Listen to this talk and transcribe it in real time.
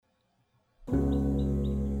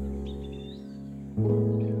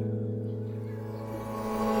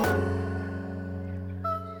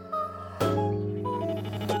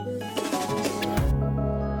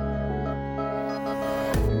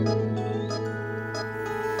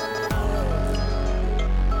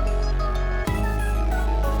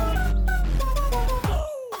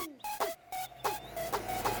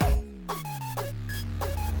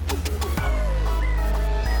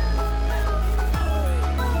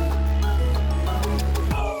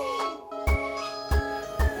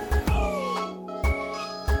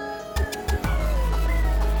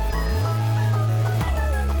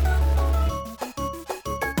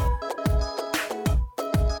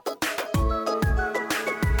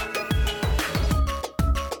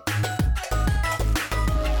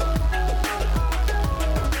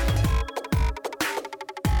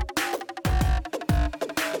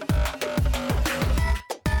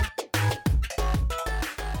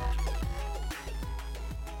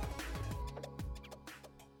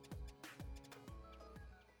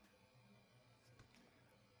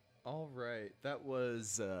All right, that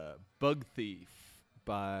was Bug Thief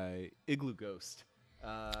by Igloo Ghost.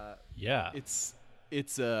 Yeah. It's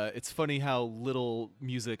funny how little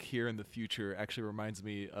music here in the future actually reminds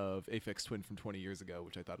me of Aphex Twin from 20 years ago,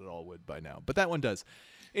 which I thought it all would by now, but that one does.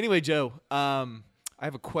 Anyway, Joe, I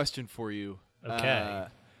have a question for you. Okay.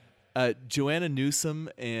 Joanna Newsom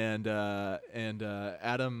and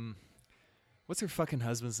Adam, what's her fucking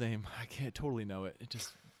husband's name? I can't totally know it. It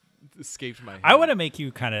just escaped my head. I want to make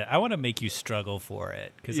you struggle for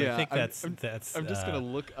it because I think that's. I'm just gonna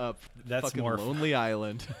look up. That's fucking more Lonely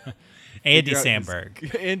Island. Andy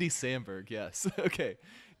Samberg. Andy Samberg. Yes. Okay.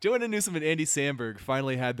 Joanna Newsom and Andy Samberg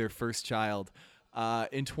finally had their first child.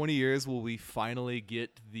 In 20 years, will we finally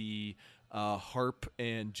get the harp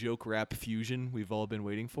and joke rap fusion we've all been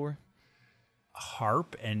waiting for?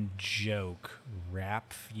 Harp and joke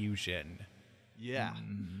rap fusion. Yeah.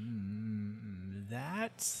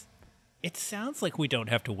 It sounds like we don't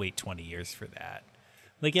have to wait 20 years for that.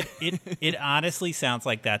 Like it honestly sounds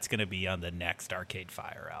like that's going to be on the next Arcade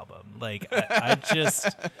Fire album. Like I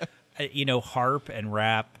just, harp and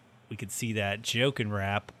rap, we could see that. Joke and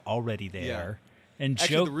rap already there. Yeah. And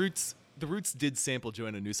actually, joke. The Roots did sample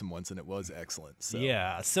Joanna Newsom once, and it was excellent. So.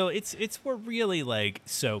 Yeah, so we're really like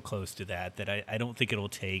so close to that I don't think it'll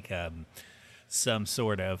take some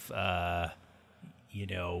sort of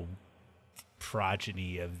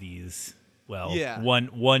progeny of these. Well,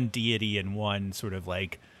 one deity and one sort of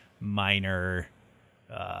minor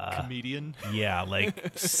comedian. Yeah,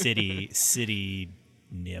 like city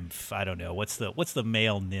nymph. I don't know what's the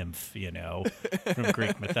male nymph from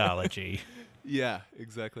Greek mythology. Yeah,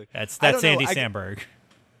 exactly. That's Andy Samberg.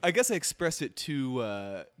 I guess I expressed it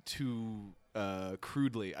too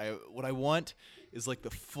crudely. What I want is like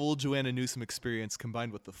the full Joanna Newsom experience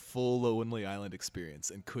combined with the full Lonely Island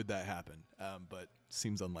experience, and could that happen? But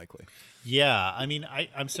seems unlikely. Yeah, I mean,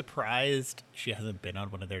 I'm surprised she hasn't been on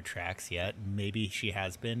one of their tracks yet. Maybe she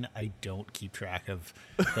has been. I don't keep track of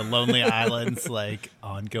the Lonely Island's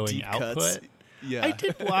ongoing deep output. Cuts. Yeah, I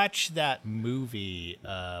did watch that movie,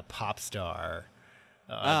 Pop Star,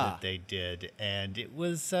 that they did, and it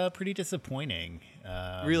was pretty disappointing.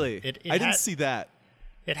 Really? I didn't see that.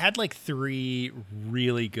 It had 3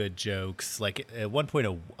 really good jokes. At one point,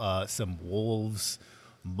 some wolves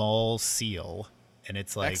maul seal, and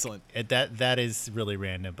it's excellent. That is really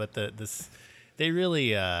random, but they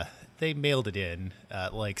really they mailed it in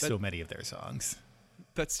so many of their songs.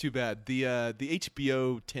 That's too bad. The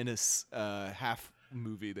HBO tennis half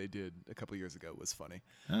movie they did a couple years ago was funny.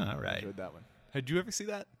 Oh, right. I enjoyed that one. Had you ever see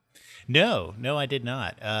that? No, I did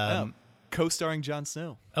not. Co-starring Jon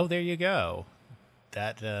Snow. Oh, there you go.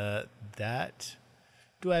 That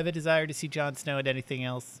do I have a desire to see Jon Snow at anything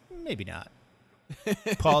else? Maybe not.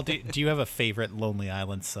 Paul, do you have a favorite Lonely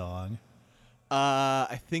Island song?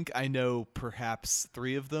 I think I know perhaps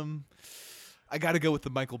 3 of them. I got to go with the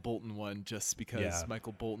Michael Bolton one just because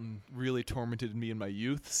Michael Bolton really tormented me in my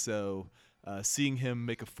youth. So seeing him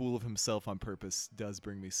make a fool of himself on purpose does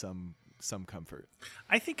bring me some comfort.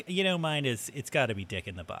 I think mine is it's got to be Dick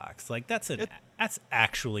in the Box. That's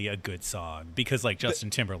actually a good song because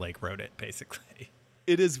Justin Timberlake wrote it basically.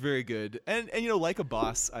 It is very good, and Like a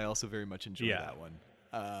Boss, I also very much enjoy that one.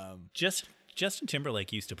 Justin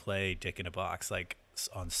Timberlake used to play Dick in a Box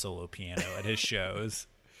on solo piano at his shows.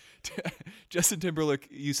 Justin Timberlake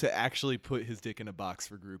used to actually put his dick in a box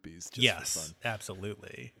for groupies. Just for fun.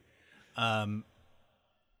 Absolutely. Paul,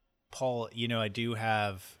 I do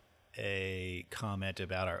have a comment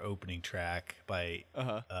about our opening track by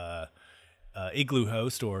Igloo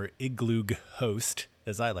Host, or Igloog Host,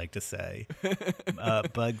 as I like to say,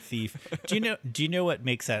 Bug Thief. Do you know what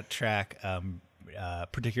makes that track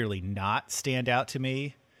particularly not stand out to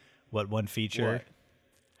me. What one feature?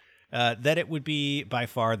 What? That it would be by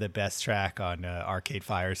far the best track on Arcade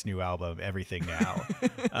Fire's new album, Everything Now.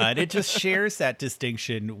 And it just shares that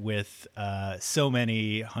distinction with so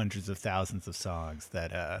many hundreds of thousands of songs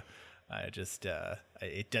that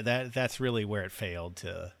that's really where it failed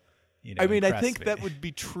to, I mean, I impress think me. that would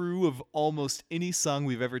be true of almost any song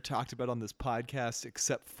we've ever talked about on this podcast,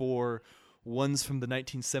 except for ones from the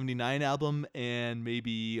 1979 album and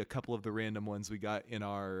maybe a couple of the random ones we got in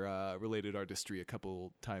our related artistry a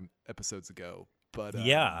couple episodes ago. But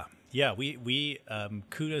yeah, we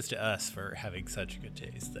kudos to us for having such good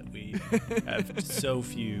taste that we have so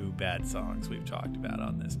few bad songs we've talked about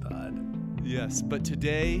on this pod. Yes, but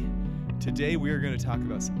today we are going to talk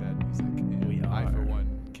about some bad music. And We I, are. for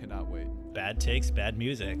one, cannot wait. Bad takes, bad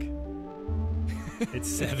music. It's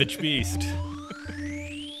Savage Beast.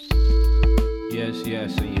 Yes,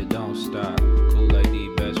 yes, and you don't stop.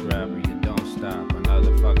 Kool-Aid, best rapper, you don't stop.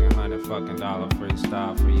 Another fucking $100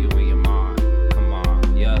 freestyle for you and your mind. Come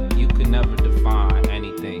on, yeah, you could never define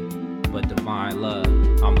anything but divine love.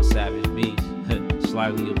 I'm a savage beast,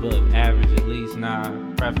 slightly above average at least.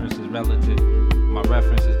 Nah, preference is relative. My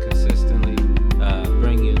references consistently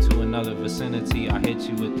bring you to another vicinity. I hit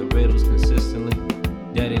you with the riddles consistently.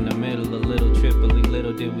 Dead in the middle, a little Tripoli.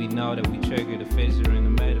 Little did we know that we triggered a fissure in the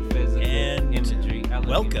metaphysical And imagery.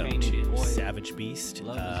 welcome Painted to oil. Savage Beast.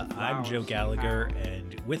 I'm Joe Gallagher,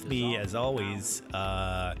 and with me, as always,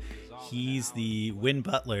 he's the Win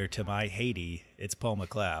Butler to my Haiti. It's Paul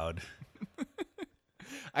McLeod.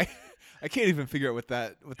 I can't even figure out what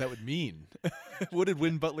that would mean. What did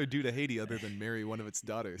Win Butler do to Haiti other than marry one of its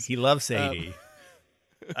daughters? He loves Haiti.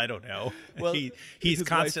 I don't know. Well, he's his wife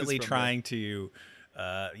constantly is from trying to.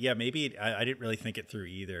 Maybe I didn't really think it through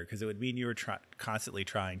either, because it would mean you were constantly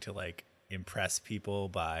trying to like impress people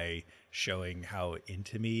by showing how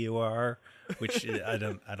into me you are, which I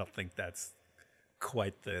don't think that's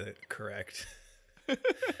quite the correct.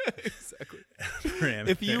 Exactly.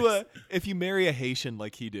 parameters. If you marry a Haitian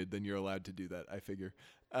like he did, then you're allowed to do that, I figure.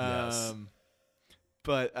 Yes.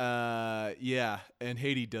 But yeah, and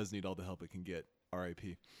Haiti does need all the help it can get.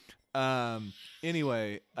 R.I.P.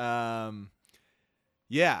 Anyway,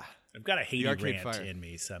 yeah. I've got a Haiti Arcade rant Fire. in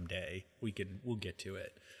me someday. We'll get to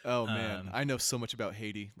it. Oh man, I know so much about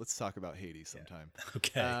Haiti. Let's talk about Haiti sometime.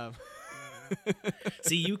 Okay.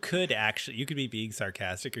 See, you could be being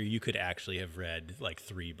sarcastic, or you could actually have read like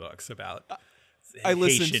 3 books about I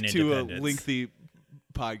listened Haitian to a independence. lengthy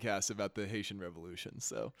podcast about the Haitian Revolution,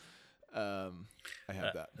 so I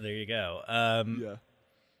have that. There you go.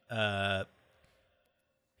 Yeah.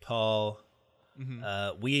 Paul,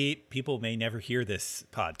 people may never hear this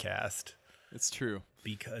podcast It's true.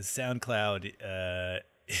 because SoundCloud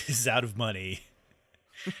is out of money,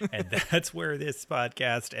 and that's where this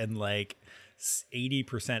podcast and like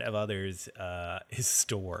 80% of others is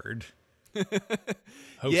stored.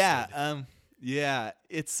 Hosted. Yeah.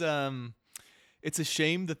 It's a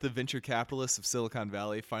shame that the venture capitalists of Silicon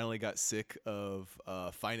Valley finally got sick of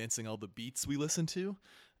financing all the beats we listen to.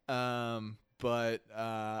 But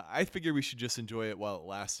I figure we should just enjoy it while it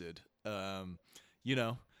lasted. A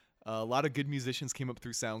lot of good musicians came up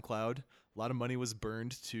through SoundCloud. A lot of money was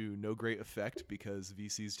burned to no great effect because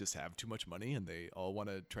VCs just have too much money and they all want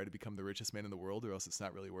to try to become the richest man in the world, or else it's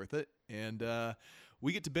not really worth it. And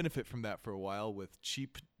we get to benefit from that for a while with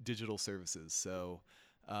cheap digital services. So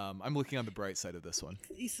I'm looking on the bright side of this one.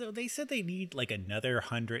 So they said they need like another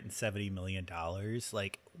 $170 million.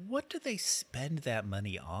 Like, what do they spend that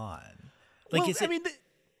money on? Like,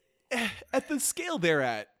 at the scale they're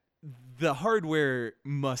at, the hardware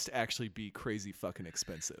must actually be crazy fucking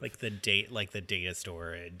expensive. like the data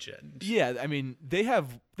storage and Yeah, I mean, they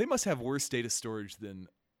must have worse data storage than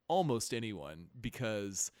almost anyone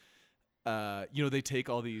because they take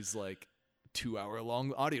all these like 2-hour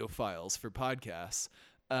long audio files for podcasts.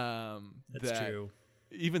 that's true.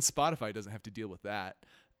 Even Spotify doesn't have to deal with that.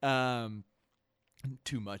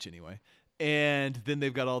 Too much anyway. And then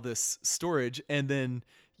they've got all this storage, and then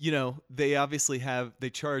they obviously they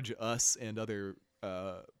charge us and other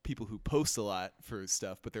people who post a lot for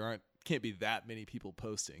stuff, but can't be that many people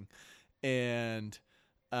posting. And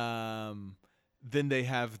then they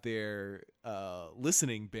have their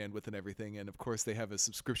listening bandwidth and everything, and of course they have a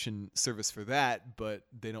subscription service for that, but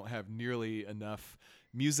they don't have nearly enough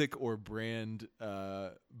music or brand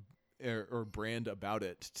or brand about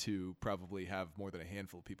it to probably have more than a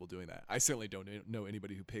handful of people doing that. I certainly don't know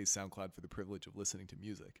anybody who pays SoundCloud for the privilege of listening to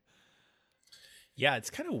music. Yeah, it's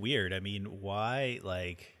kind of weird. I mean, why?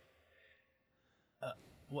 Like,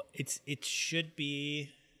 it should be.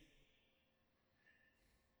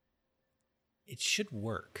 it should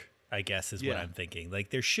work, I guess, is what I'm thinking. Like,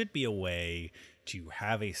 there should be a way to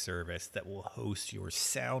have a service that will host your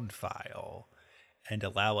sound file and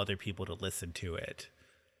allow other people to listen to it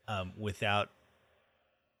without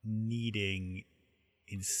needing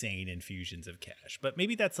insane infusions of cash. But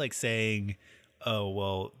maybe that's like saying, oh,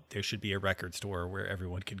 well, there should be a record store where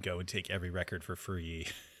everyone can go and take every record for free.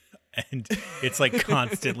 And it's like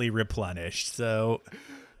constantly replenished. So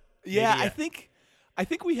yeah, I think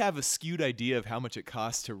we have a skewed idea of how much it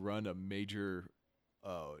costs to run a major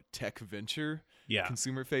tech venture,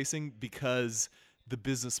 consumer facing, because the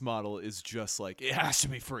business model is just like, it has to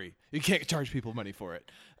be free. You can't charge people money for it.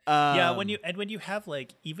 When you have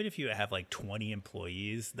like, even if you have like 20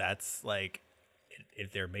 employees, that's like,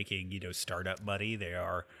 if they're making, startup money, they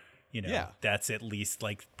are, that's at least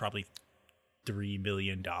like probably $3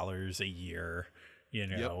 million a year,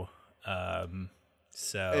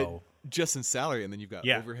 so just in salary, and then you've got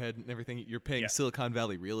overhead and everything. You're paying Silicon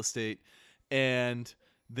Valley real estate, and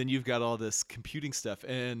then you've got all this computing stuff.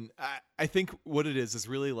 And I think what it is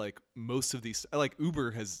really like most of these, like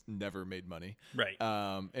Uber has never made money, right?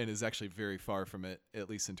 And is actually very far from it, at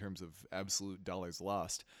least in terms of absolute dollars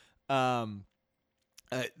lost.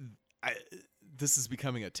 This is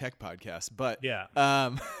becoming a tech podcast, but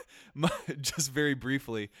just very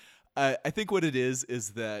briefly, I think what it is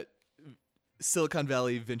that Silicon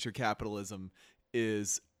Valley venture capitalism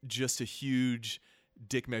is just a huge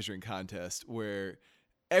dick measuring contest where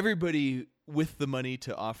everybody with the money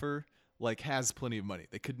to offer like has plenty of money.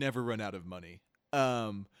 They could never run out of money.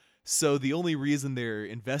 So the only reason they're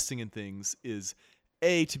investing in things is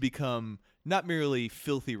to become not merely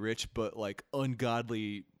filthy rich, but like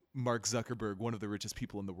ungodly Mark Zuckerberg, one of the richest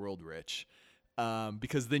people in the world, rich,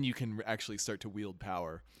 because then you can actually start to wield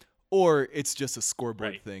power. Or it's just a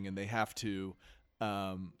scoreboard thing, and they have to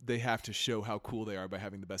show how cool they are by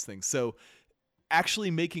having the best things. So actually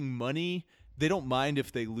making money, they don't mind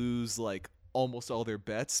if they lose like almost all their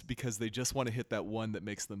bets, because they just want to hit that one that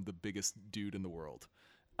makes them the biggest dude in the world.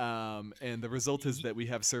 And the result is that we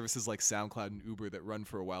have services like SoundCloud and Uber that run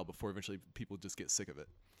for a while before eventually people just get sick of it.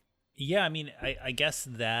 Yeah, I mean, I guess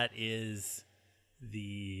that is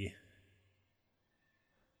the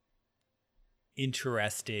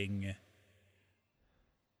interesting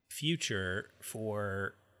future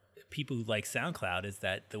for people who like SoundCloud, is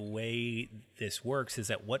that the way this works is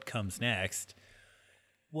that what comes next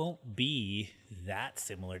won't be that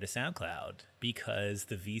similar to SoundCloud, because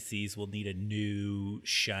the VCs will need a new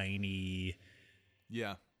shiny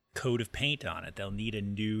coat of paint on it. They'll need a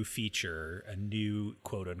new feature, a new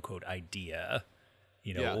quote unquote idea,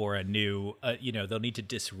 or a new, they'll need to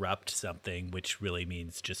disrupt something, which really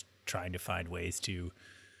means just trying to find ways to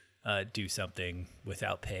do something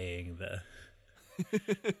without paying the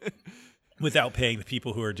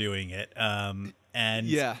people who are doing it.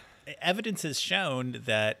 Evidence has shown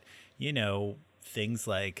that, things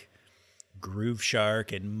like Groove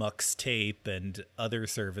Shark and Mux Tape and other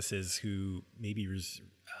services who maybe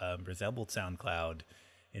resembled SoundCloud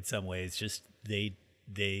in some ways, just they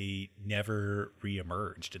never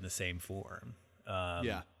reemerged in the same form.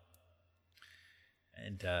 No,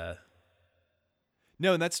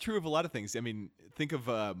 and that's true of a lot of things. I mean, think of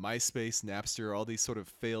MySpace, Napster, all these sort of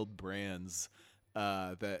failed brands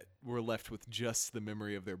that were left with just the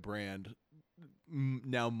memory of their brand,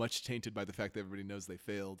 now much tainted by the fact that everybody knows they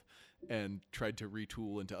failed, and tried to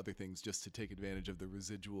retool into other things just to take advantage of the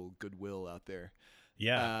residual goodwill out there.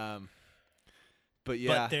 Yeah.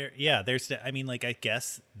 There's, I mean, like, I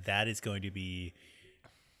guess that is going to be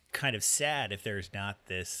kind of sad if there's not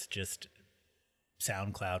this just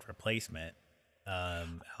SoundCloud replacement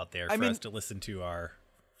out there for us to listen to our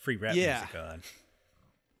free rap music on.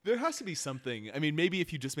 There has to be something. I mean, maybe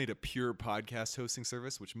if you just made a pure podcast hosting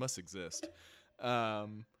service, which must exist,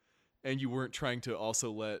 and you weren't trying to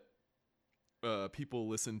also let people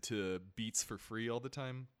listen to beats for free all the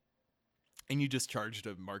time, and you just charged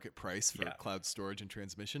a market price for cloud storage and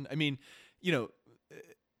transmission. I mean,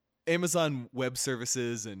 Amazon Web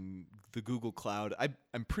Services and the Google Cloud,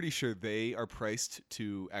 I'm pretty sure they are priced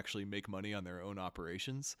to actually make money on their own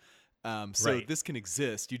operations. This can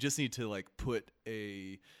exist. You just need to like put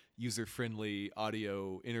a user-friendly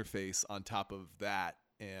audio interface on top of that,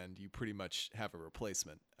 and you pretty much have a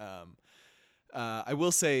replacement. I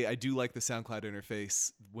will say I do like the SoundCloud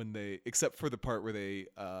interface except for the part where they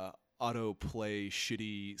auto play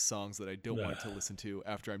shitty songs that I don't want to listen to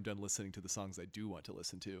after I'm done listening to the songs I do want to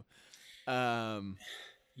listen to.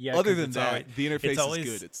 Other than that, the interface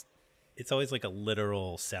is good. It's always like a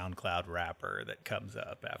literal SoundCloud rapper that comes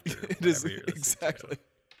up after. It is exactly.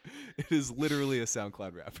 It is literally a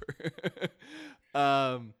SoundCloud rapper.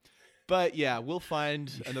 But yeah, we'll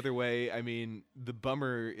find another way. I mean, the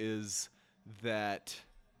bummer is that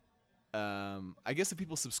I guess if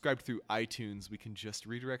people subscribe through iTunes, we can just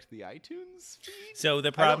redirect the iTunes feed. So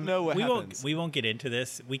the problem, I don't know what happens. We won't get into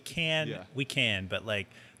this. We can, but like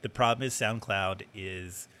the problem is SoundCloud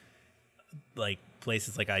is like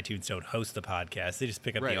places like iTunes don't host the podcast. They just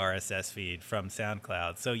pick up the RSS feed from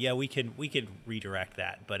SoundCloud. So yeah, we can redirect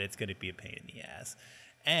that, but it's going to be a pain in the ass.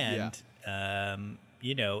 And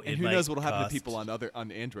you know, and who knows what'll happen to people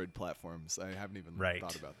on Android platforms? I haven't even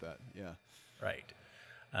thought about that. Yeah. Right.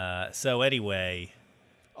 So anyway,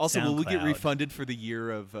 also, SoundCloud, will we get refunded for the year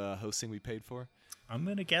of hosting we paid for? I'm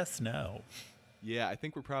gonna guess no. Yeah, I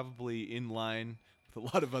think we're probably in line with a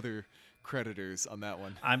lot of other creditors on that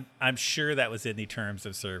one. I'm sure that was in the terms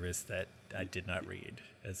of service that I did not read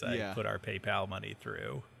as I put our PayPal money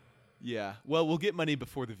through. Yeah, well, we'll get money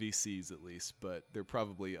before the VCs at least, but there are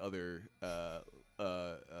probably other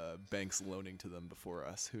banks loaning to them before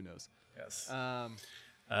us. Who knows? Yes.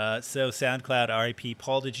 So SoundCloud, RIP.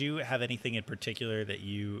 Paul, did you have anything in particular that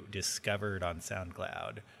you discovered on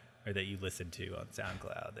SoundCloud or that you listened to on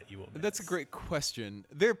SoundCloud that you will miss? That's a great question.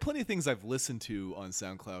 There are plenty of things I've listened to on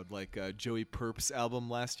SoundCloud, like Joey Purp's album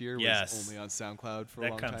last year was only on SoundCloud for a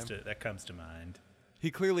long time. That comes to mind.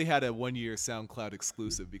 He clearly had a 1-year SoundCloud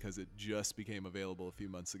exclusive because it just became available a few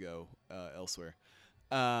months ago elsewhere,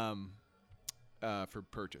 for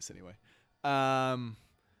purchase anyway.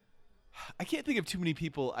 I can't think of too many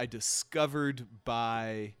people I discovered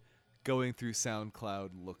by going through SoundCloud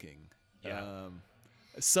looking. Yeah.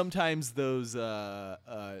 Sometimes those,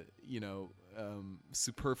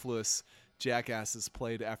 superfluous jackasses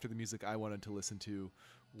played after the music I wanted to listen to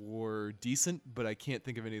were decent, but I can't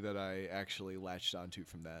think of any that I actually latched onto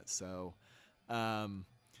from that. So,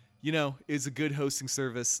 is a good hosting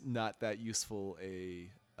service not that useful a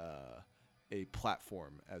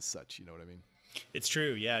platform as such? You know what I mean? It's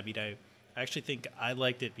true. Yeah. I mean, I actually think I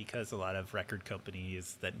liked it because a lot of record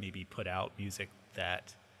companies that maybe put out music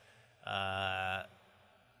that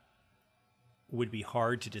would be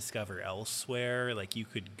hard to discover elsewhere. Like you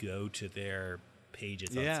could go to their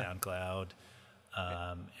pages on SoundCloud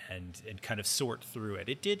and kind of sort through it.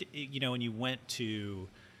 It did, when you went to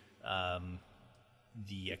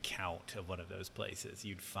the account of one of those places,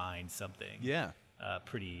 you'd find something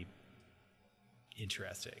pretty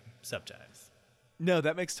interesting sometimes. No,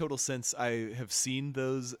 that makes total sense. I have seen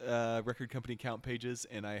those record company account pages,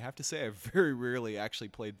 and I have to say I very rarely actually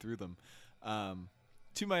played through them.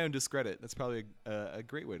 To my own discredit, that's probably a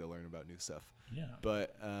great way to learn about new stuff. Yeah.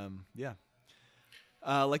 But,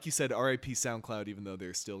 like you said, RIP SoundCloud, even though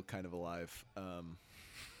they're still kind of alive.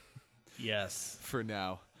 Yes. For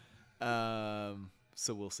now.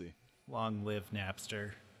 So we'll see. Long live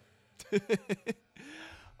Napster.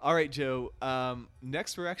 All right, Joe.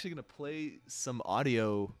 Next, we're actually going to play some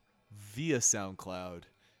audio via SoundCloud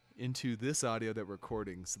into this audio that we're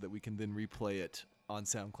recording so that we can then replay it on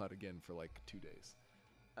SoundCloud again for like 2 days.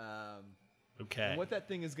 Okay. And what that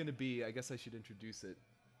thing is going to be, I guess I should introduce it,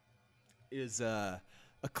 is a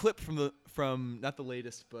clip from not the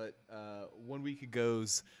latest, but 1 week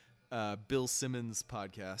ago's Bill Simmons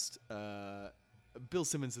podcast. Bill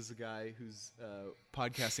Simmons is a guy whose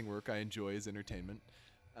podcasting work I enjoy as entertainment.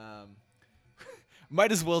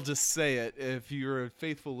 Might as well just say it. If you're a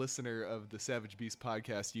faithful listener of the Savage Beast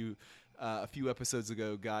podcast, you a few episodes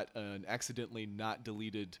ago got an accidentally not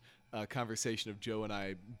deleted conversation of Joe and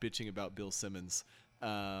I bitching about Bill Simmons in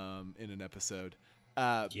an episode.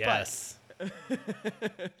 Yes.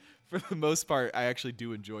 But for the most part, I actually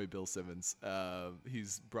do enjoy Bill Simmons.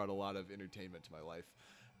 He's brought a lot of entertainment to my life.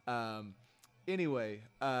 Anyway,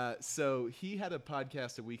 so he had a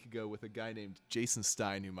podcast a week ago with a guy named Jason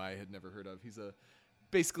Stein, whom I had never heard of. He's a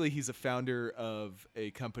founder of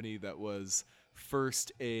a company that was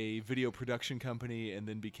first a video production company and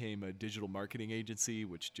then became a digital marketing agency,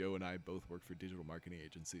 which Joe and I both worked for digital marketing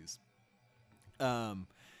agencies. God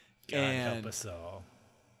help us all.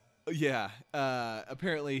 Yeah.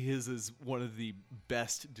 Apparently his is one of the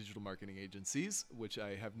best digital marketing agencies, which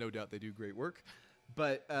I have no doubt they do great work.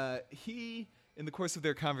 But he, in the course of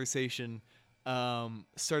their conversation,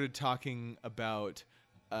 started talking about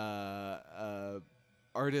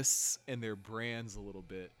artists and their brands a little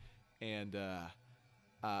bit. And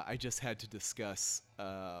I just had to discuss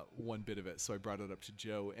one bit of it, so I brought it up to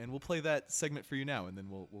Joe. And we'll play that segment for you now, and then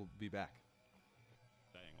we'll be back.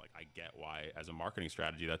 Like, I get why, as a marketing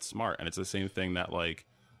strategy, that's smart. And it's the same thing that, like,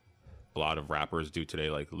 a lot of rappers do today,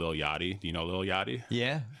 like Lil Yachty. Do you know Lil Yachty?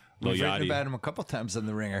 Yeah. We've written about him a couple times on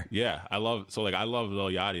The Ringer. Yeah, I love Lil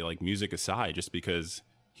Yachty, like music aside, just because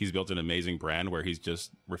he's built an amazing brand where he's just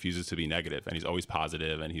refuses to be negative, and he's always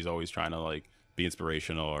positive, and he's always trying to like be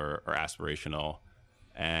inspirational or aspirational.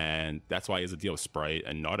 And that's why he has a deal with Sprite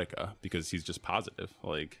and Nautica, because he's just positive,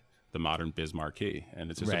 like the modern Biz Marquee, and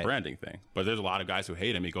it's just a branding thing. But there's a lot of guys who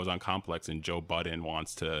hate him. He goes on Complex, and Joe Budden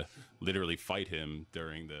wants to literally fight him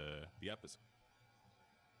during the episode.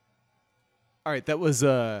 All right, that was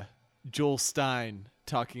Joel Stein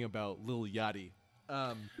talking about Lil Yachty.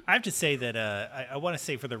 I have to say that I want to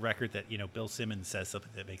say for the record that, you know, Bill Simmons says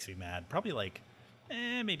something that makes me mad. Probably like,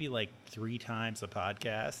 maybe like 3 times a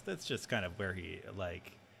podcast. That's just kind of where he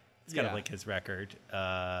like, it's kind of like his record.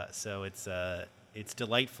 So it's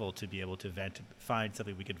delightful to be able to find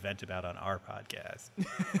something we could vent about on our podcast.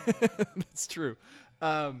 That's true.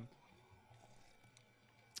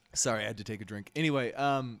 Sorry, I had to take a drink. Anyway,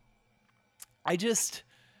 I just,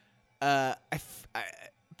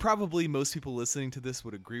 probably most people listening to this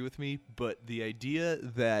would agree with me, but the idea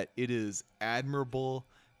that it is admirable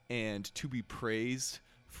and to be praised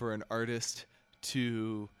for an artist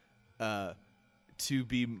to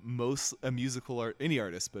be a musical any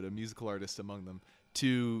artist, but a musical artist among them,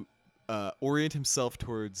 to orient himself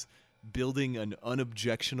towards building an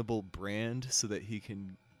unobjectionable brand so that he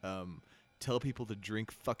can tell people to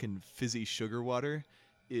drink fucking fizzy sugar water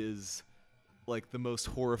is like the most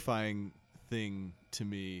horrifying thing to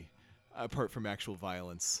me, apart from actual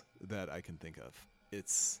violence, that I can think of.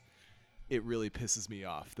 It really pisses me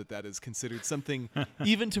off that is considered something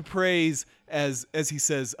even to praise, as he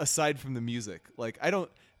says, aside from the music. Like I don't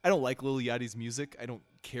like Lil Yachty's music. I don't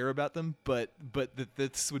care about them, but that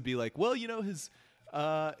this would be like, well, you know, his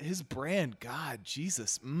brand, God,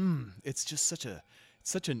 Jesus, it's just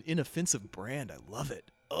such an inoffensive brand. I love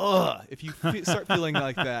it. Ugh. If you start feeling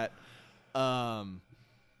like that,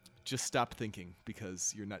 just stop thinking,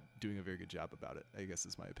 because you're not doing a very good job about it, I guess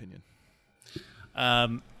is my opinion.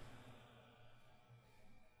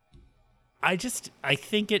 I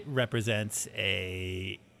think it represents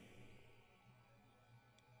a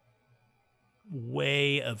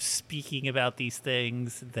way of speaking about these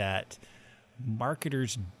things that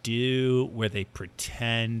marketers do, where they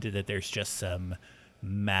pretend that there's just some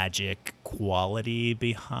magic quality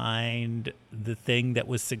behind the thing that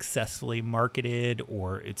was successfully marketed,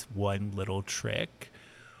 or it's one little trick,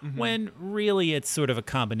 when really it's sort of a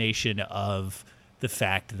combination of the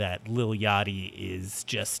fact that Lil Yachty is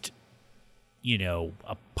just, you know,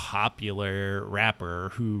 a popular rapper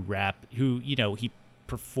who you know, he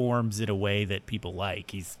performs in a way that people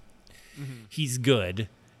like. He's good,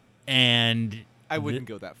 and I wouldn't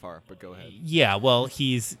go that far, but go ahead. Yeah, well,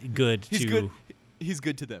 he's good. He's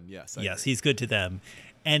good to them. Yes. He's good to them,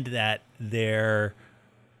 and that they're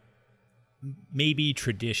maybe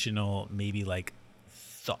traditional, maybe like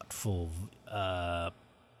thoughtful, out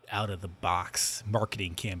of the box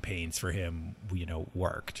marketing campaigns for him, you know,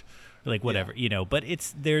 worked. Like whatever, you know, but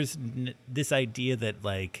there's this idea that,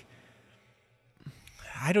 like,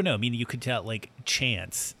 I don't know. I mean, you could tell, like,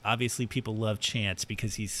 Chance. Obviously, people love Chance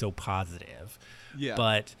because he's so positive. Yeah.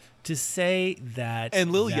 But to say that,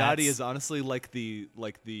 and Lil Yachty is honestly like the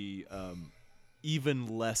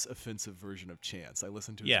even less offensive version of Chance. I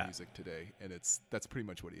listened to his music today, and that's pretty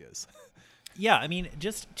much what he is. Yeah, I mean,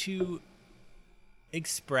 just to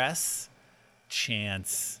express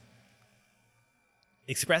Chance.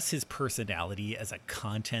 Express his personality as a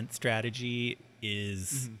content strategy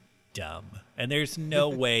is dumb. And there's no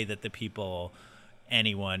way that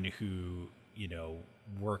anyone who, you know,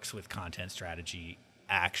 works with content strategy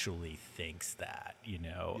actually thinks that, you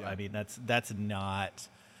know. Yeah. I mean, that's not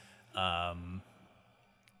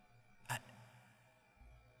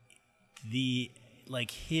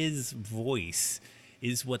his voice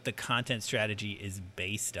is what the content strategy is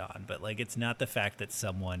based on, but like it's not the fact that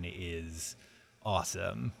someone is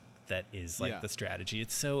awesome that is like the strategy.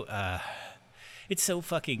 It's so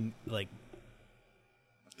fucking like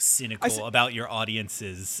cynical about your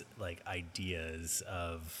audience's like ideas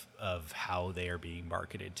of how they are being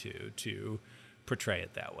marketed to portray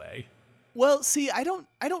it that way. Well, see, I don't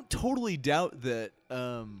totally doubt that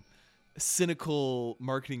cynical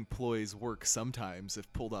marketing ploys work sometimes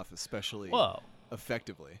if pulled off especially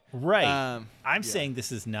effectively. Right. I'm saying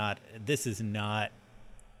this is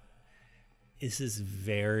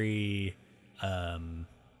very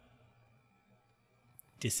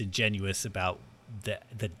disingenuous about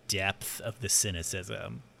the depth of the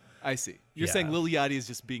cynicism. I see. You're saying Lil Yachty is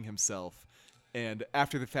just being himself, and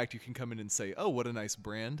after the fact you can come in and say, oh, what a nice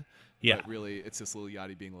brand. Yeah. But really, it's just Lil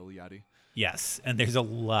Yachty being Lil Yachty. Yes, and there's a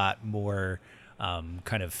lot more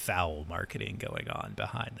kind of foul marketing going on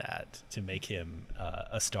behind that to make him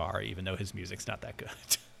a star, even though his music's not that good.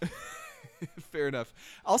 Fair enough.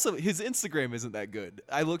 Also, his Instagram isn't that good.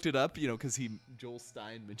 I looked it up, because Joel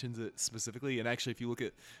Stein mentions it specifically. And actually, if you look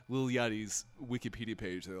at Lil Yachty's Wikipedia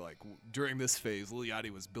page, they're like, during this phase, Lil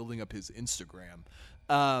Yachty was building up his Instagram.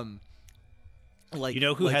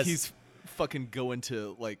 He's fucking going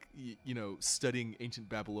to studying ancient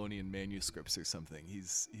Babylonian manuscripts or something.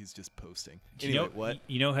 He's just posting. Anyway, what?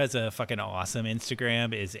 Who has a fucking awesome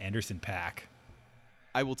Instagram is Anderson .Paak.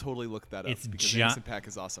 I will totally look that up because Anderson .Paak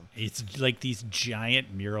is awesome. It's like these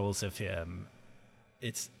giant murals of him.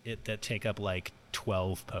 That take up like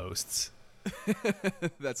 12 posts.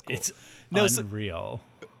 That's cool. It's unreal.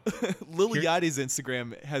 Lil Yachty's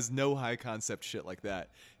Instagram has no high concept shit like that.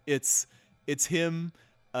 It's him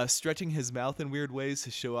stretching his mouth in weird ways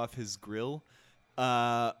to show off his grill,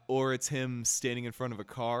 or it's him standing in front of a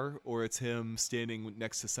car, or it's him standing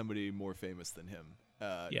next to somebody more famous than him.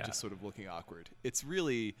 Just sort of looking awkward. It's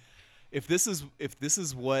really, if this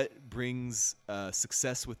is what brings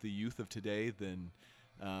success with the youth of today, then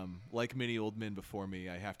like many old men before me,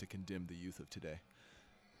 I have to condemn the youth of today.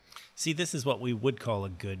 See, this is what we would call a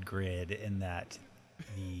good grid, in that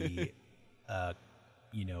the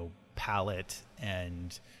palette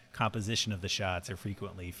and composition of the shots are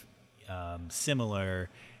frequently similar,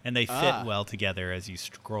 and they fit well together as you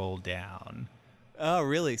scroll down. Oh,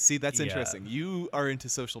 really? See, that's interesting. You are into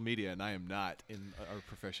social media, and I am not in our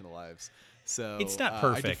professional lives. So it's not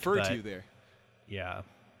perfect. I defer to you there. Yeah,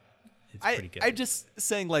 it's pretty good. I'm just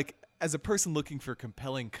saying, as a person looking for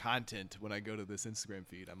compelling content, when I go to this Instagram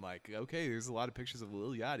feed, I'm like, okay, there's a lot of pictures of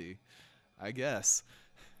Lil Yachty, I guess.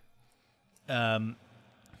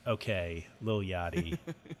 Okay, Lil Yachty.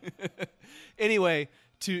 Anyway,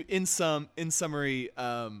 in summary,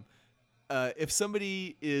 if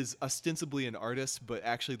somebody is ostensibly an artist but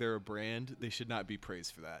actually they're a brand, they should not be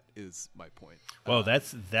praised for that, is my point. Well,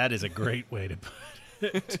 that is a great way to put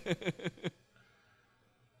it.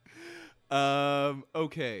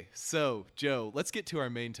 Okay, so Joe, let's get to our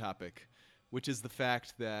main topic, which is the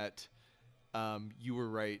fact that you were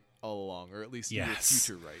right all along, or at least you were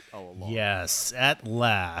future right all along. Yes, at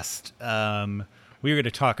last. We were going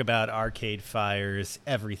to talk about Arcade Fire's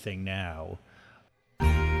Everything Now.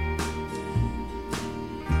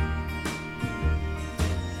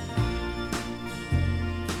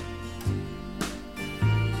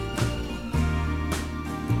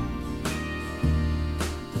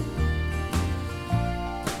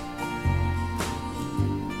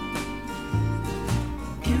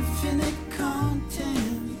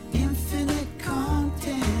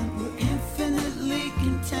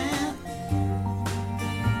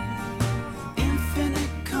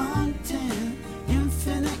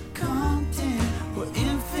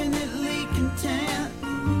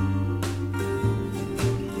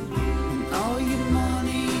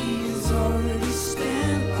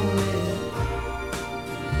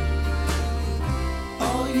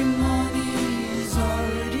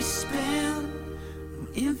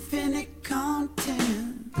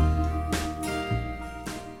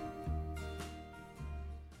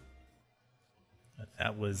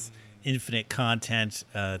 That was Infinite Content,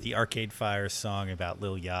 the Arcade Fire song about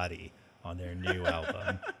Lil Yachty on their new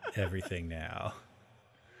album, Everything Now.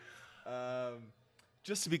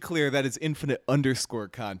 Just to be clear, that is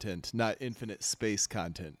infinite_content, not infinite space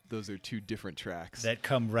content. Those are two different tracks. That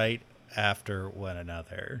come right after one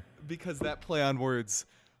another. Because that play on words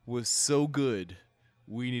was so good,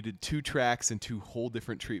 we needed two tracks and two whole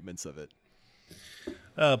different treatments of it.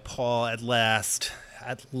 Paul, at last,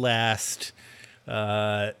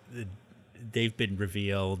 they've been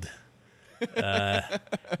revealed.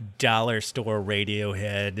 Dollar Store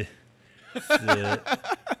Radiohead.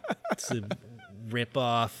 It's a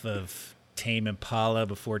rip-off of Tame Impala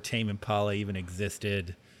before Tame Impala even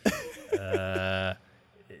existed.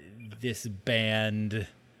 This band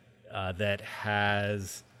that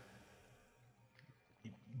has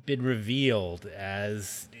been revealed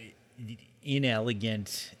as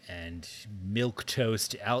inelegant and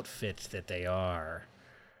milquetoast outfit that they are.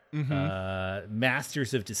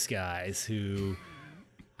 Masters of disguise, who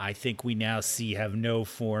I think we now see have no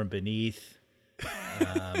form beneath.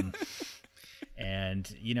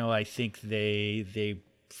 And, I think they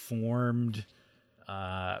formed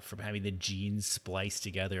from having the genes spliced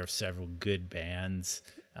together of several good bands.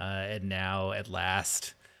 And now, at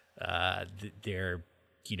last, they're,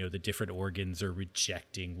 the different organs are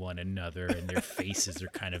rejecting one another and their faces are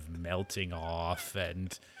kind of melting off.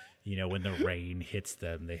 And, when the rain hits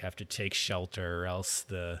them, they have to take shelter or else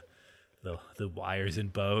the wires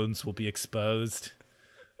and bones will be exposed.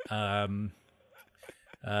 For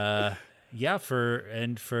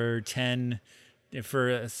 10 for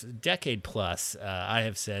a decade plus, I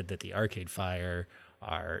have said that the Arcade Fire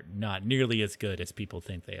are not nearly as good as people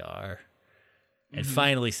think they are. And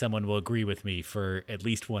finally, someone will agree with me for at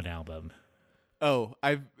least one album. Oh,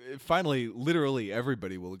 I've finally, literally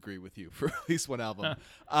everybody will agree with you for at least one album.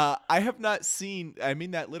 I have not seen, I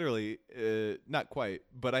mean that literally, not quite,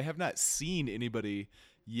 but I have not seen anybody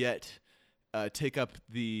yet take up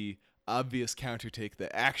the obvious counter take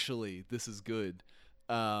that actually this is good.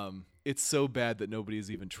 It's so bad that nobody is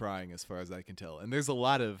even trying, as far as I can tell. And there's a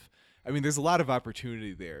lot of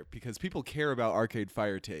opportunity there because people care about Arcade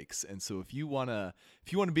Fire takes. And so if you wanna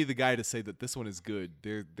be the guy to say that this one is good,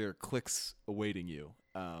 there are clicks awaiting you.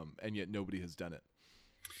 And yet nobody has done it.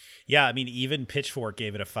 Yeah, I mean, even Pitchfork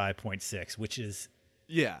gave it a 5.6, which is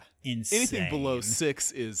insane. Anything below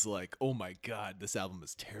 6 is like, oh my God, this album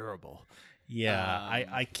is terrible. Yeah,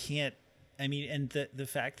 I can't. I mean, and the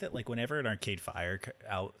fact that like whenever an Arcade Fire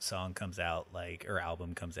song comes out, like, or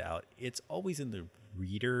album comes out, it's always in the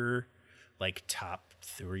reader like top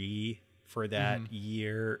 3 for that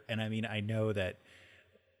year. And I mean, I know that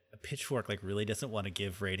Pitchfork like really doesn't want to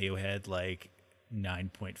give Radiohead like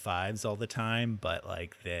 9.5s all the time, but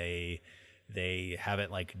like they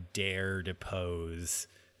haven't like dared oppose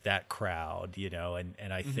that crowd, you know, and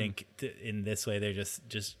I think in this way they're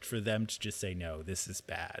just for them to just say, no, this is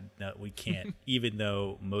bad. No, we can't. Even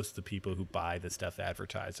though most of the people who buy the stuff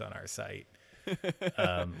advertised on our site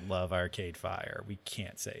love Arcade Fire, we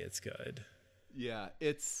can't say it's good. Yeah,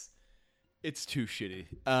 it's too shitty.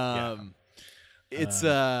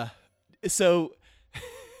 So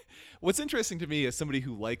what's interesting to me as somebody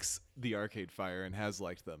who likes the Arcade Fire and has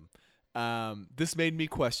liked them, this made me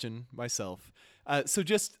question myself. So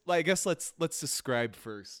just, I guess let's describe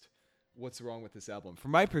first what's wrong with this album.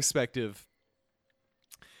 From my perspective,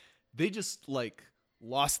 they just like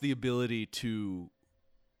lost the ability to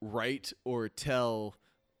write or tell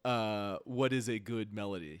what is a good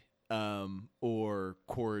melody or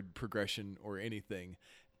chord progression or anything.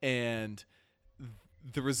 And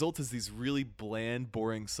the result is these really bland,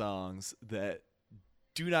 boring songs that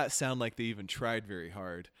do not sound like they even tried very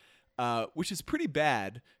hard. Which is pretty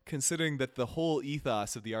bad, considering that the whole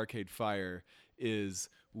ethos of the Arcade Fire is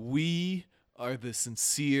we are the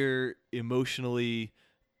sincere, emotionally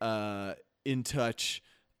in touch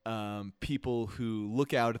people who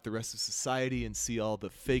look out at the rest of society and see all the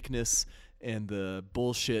fakeness and the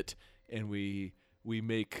bullshit, and we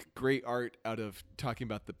make great art out of talking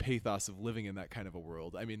about the pathos of living in that kind of a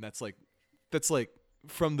world. I mean, that's like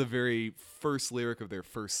from the very first lyric of their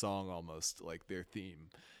first song, almost like their theme.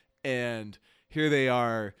 And here they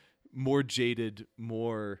are, more jaded,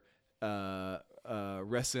 more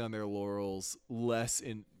resting on their laurels, less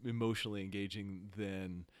emotionally engaging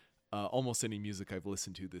than almost any music I've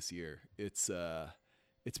listened to this year. It's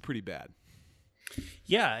pretty bad.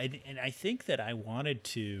 Yeah, and I think that I wanted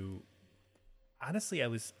to, honestly,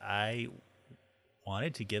 I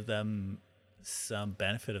wanted to give them some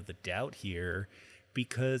benefit of the doubt here,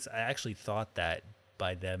 because I actually thought that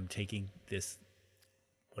by them taking this,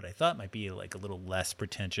 what I thought might be like a little less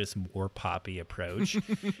pretentious, more poppy approach,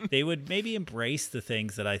 they would maybe embrace the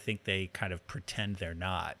things that I think they kind of pretend they're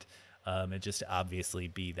not. And just obviously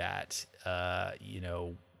be that,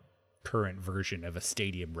 current version of a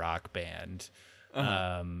stadium rock band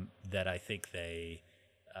that I think that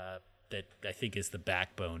I think is the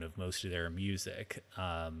backbone of most of their music.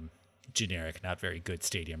 Generic, not very good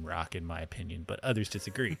stadium rock in my opinion, but others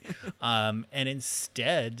disagree. And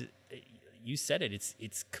instead, you said it,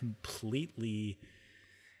 it's completely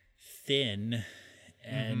thin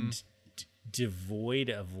and devoid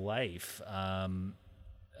of life.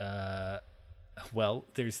 Well,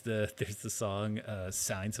 there's the song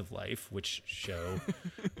Signs of Life, which show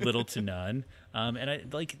little to none. And I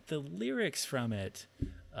like the lyrics from it.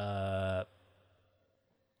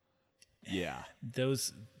 Yeah.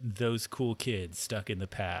 Those cool kids stuck in the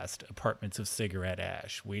past, apartments of cigarette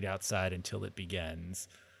ash, wait outside until it begins,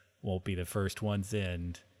 won't be the first ones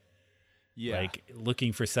in. Yeah. Like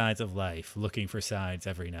looking for signs of life, looking for signs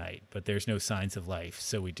every night, but there's no signs of life,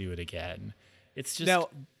 so we do it again. It's just now,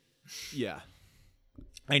 yeah.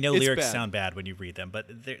 I know it's lyrics sound bad when you read them, but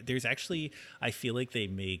there's actually, I feel like they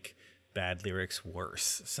make bad lyrics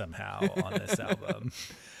worse somehow on this album.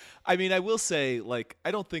 I mean, I will say, like,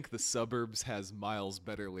 I don't think The Suburbs has miles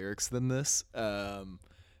better lyrics than this. Win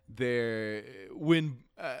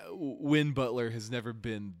Butler has never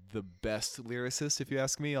been the best lyricist, if you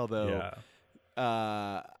ask me. Although,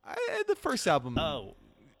 the first album,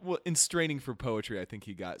 well, in straining for poetry, I think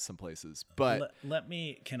he got some places. But let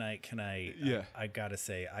me. Can I? Yeah. I gotta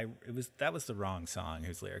say, that was the wrong song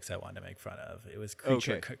whose lyrics I wanted to make fun of. It was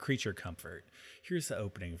Creature Comfort. Here's the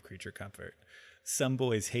opening of Creature Comfort. Some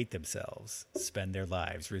boys hate themselves, spend their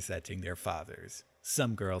lives resenting their fathers.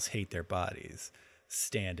 Some girls hate their bodies,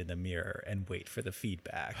 stand in the mirror and wait for the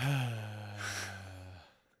feedback.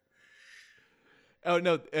 Oh,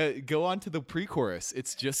 no, go on to the pre-chorus.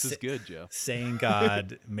 It's just as good, Joe. Saying,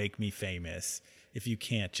 God, make me famous. If you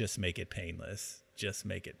can't, just make it painless. Just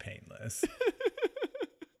make it painless.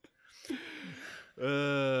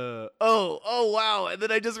 Oh, wow. And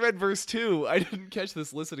then I just read verse 2. I didn't catch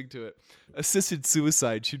this listening to it. Assisted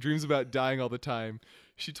suicide. She dreams about dying all the time.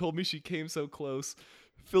 She told me she came so close.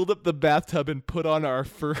 Filled up the bathtub and put on our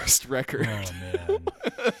first record. Oh, man.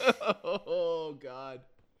 Oh, God.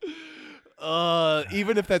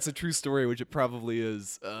 Even if that's a true story, which it probably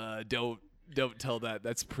is, don't tell that.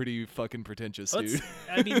 That's pretty fucking pretentious, dude.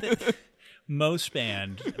 I mean, most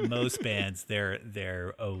bands,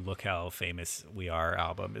 their "Oh Look How Famous We Are"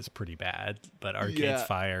 album is pretty bad, but Arcade's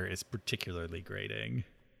Fire is particularly grating.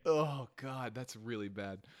 Oh God, that's really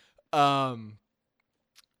bad.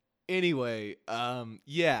 Anyway,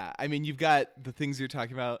 yeah. I mean, you've got the things you're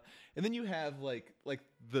talking about, and then you have like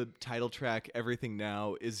the title track. Everything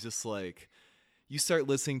Now is just like, you start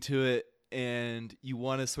listening to it and you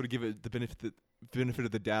want to sort of give it the benefit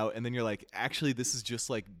of the doubt, and then you're like, actually, this is just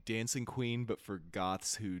like Dancing Queen, but for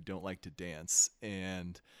goths who don't like to dance,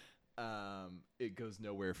 and it goes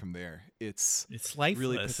nowhere from there. It's lifeless.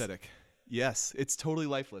 Really pathetic. Yes, it's totally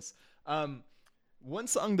lifeless. One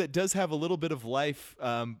song that does have a little bit of life,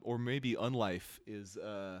 or maybe unlife, is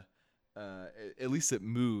at least it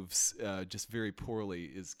moves just very poorly,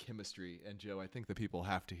 is Chemistry. And Joe, I think the people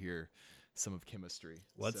have to hear some of Chemistry.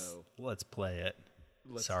 Let's play it.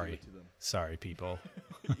 Let's Sorry, give it to them. Sorry, people.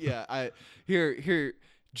 Yeah, here.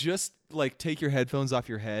 Just like take your headphones off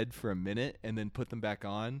your head for a minute and then put them back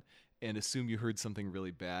on, and assume you heard something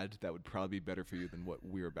really bad. That would probably be better for you than what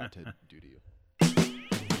we're about to do to you.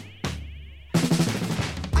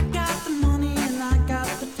 I got the money and I got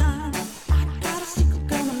the time. I got a secret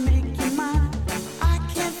gonna make you mine. I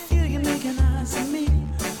can't feel you making eyes at me.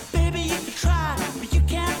 Baby, you can try, but you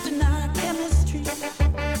can't deny chemistry.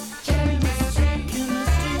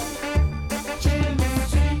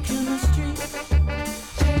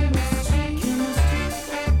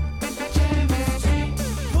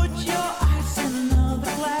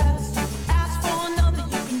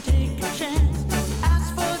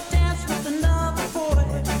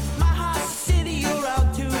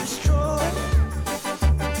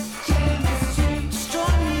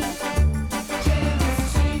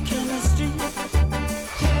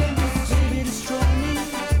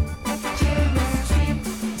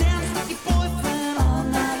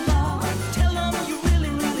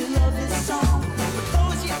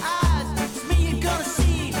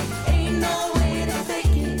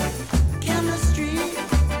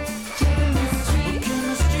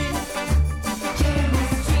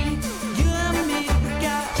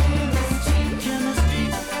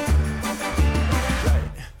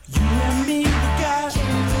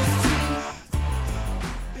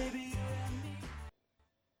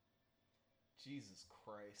 Jesus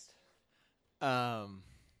Christ.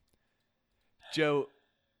 Joe,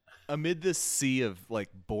 amid this sea of like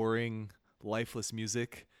boring, lifeless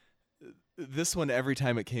music, this one, every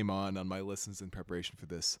time it came on my listens in preparation for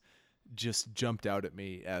this, just jumped out at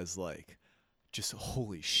me as like, just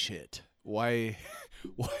holy shit. Why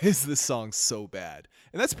is this song so bad?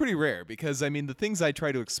 And that's pretty rare, because I mean, the things I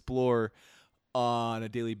try to explore on a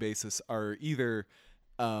daily basis are either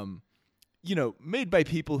made by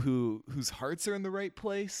people whose hearts are in the right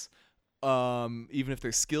place, even if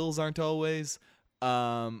their skills aren't always,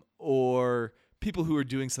 or people who are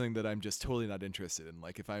doing something that I'm just totally not interested in.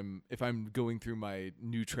 Like if I'm going through my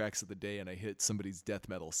new tracks of the day and I hit somebody's death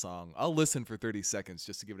metal song, I'll listen for 30 seconds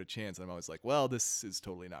just to give it a chance. And I'm always like, well, this is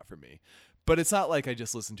totally not for me. But it's not like I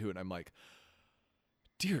just listen to it and I'm like,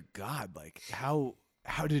 dear God, like how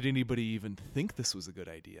did anybody even think this was a good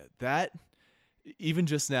idea? That, even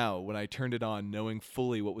just now when I turned it on, knowing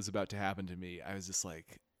fully what was about to happen to me, I was just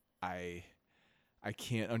like, I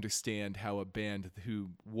can't understand how a band who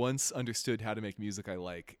once understood how to make music I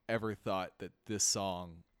like ever thought that this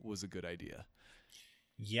song was a good idea.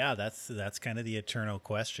 Yeah, that's kind of the eternal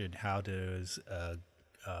question. How does a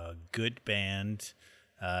good band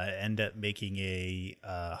end up making a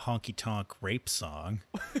honky tonk rape song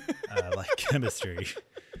like Chemistry?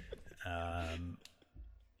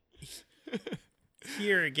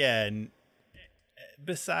 Here again,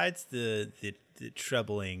 besides the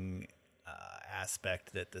troubling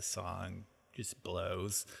aspect that the song just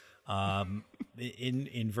blows.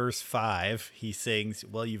 In verse 5, he sings,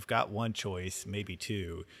 "Well, you've got one choice, maybe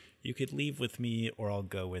two. You could leave with me or I'll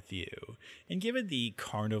go with you." And given the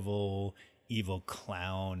carnival evil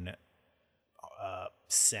clown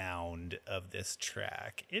sound of this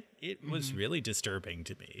track, it was really disturbing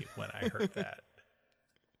to me when I heard that.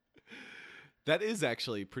 That is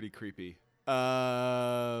actually pretty creepy.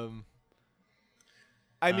 I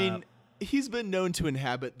mean, he's been known to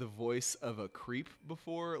inhabit the voice of a creep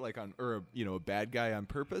before, like a bad guy on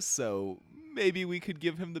purpose. So maybe we could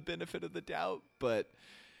give him the benefit of the doubt. But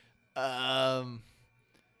the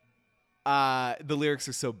lyrics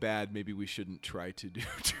are so bad, maybe we shouldn't try to do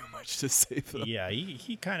too much to save them. Yeah,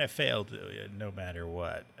 he kind of failed no matter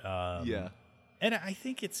what. Yeah, and I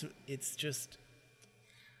think it's just.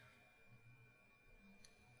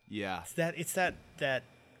 Yeah, It's that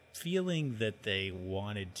feeling that they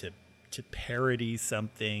wanted to parody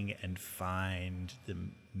something and find the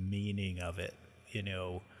meaning of it,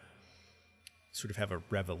 sort of have a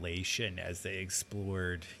revelation as they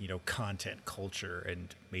explored, content culture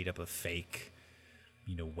and made up a fake,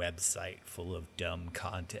 website full of dumb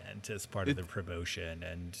content as part of the promotion.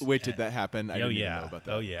 And did that happen? I didn't even know about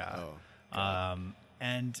that. Oh yeah.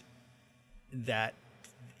 And that.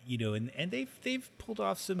 And they've pulled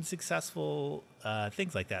off some successful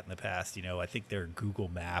things like that in the past. I think their Google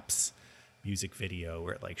Maps music video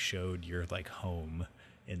where it showed your home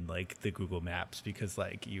in the Google Maps because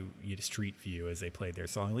you street view as they played their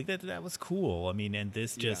song. That was cool. I mean, and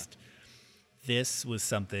this was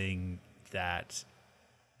something that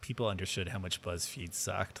people understood how much BuzzFeed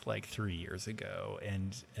sucked 3 years ago,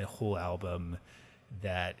 and a whole album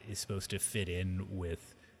that is supposed to fit in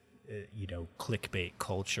with clickbait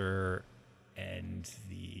culture and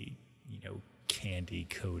the candy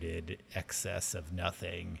coated excess of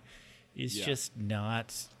nothing is just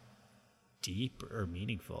not deep or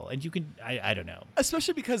meaningful. And you can I don't know,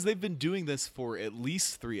 especially because they've been doing this for at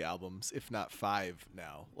least 3 albums, if not 5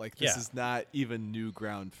 now. This is not even new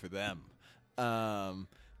ground for them.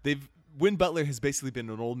 Win Butler has basically been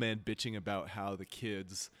an old man bitching about how the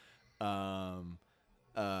kids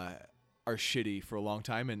are shitty for a long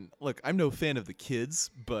time. And look, I'm no fan of the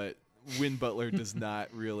kids, but Win Butler does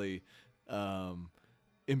not really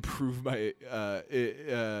improve my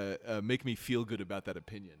make me feel good about that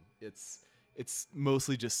opinion. It's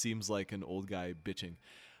mostly just seems like an old guy bitching.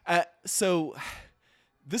 So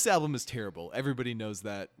this album is terrible. Everybody knows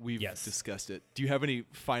that. We've discussed it. Do you have any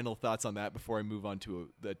final thoughts on that before I move on to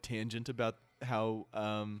the tangent about how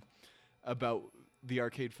about the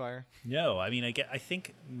Arcade Fire? No, I mean, I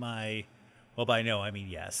think by no, I mean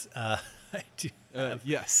yes. I do.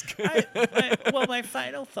 Yes. My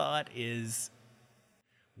final thought is,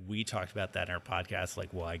 we talked about that in our podcast,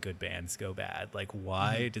 why good bands go bad.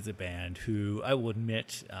 Why does a band who I will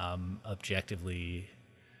admit objectively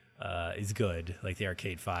is good, like the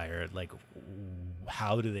Arcade Fire,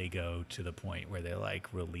 how do they go to the point where they're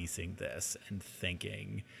releasing this and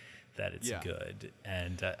thinking that it's good?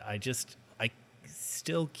 And I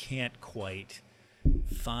still can't quite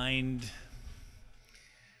find,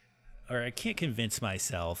 or I can't convince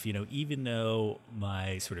myself, even though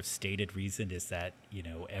my sort of stated reason is that,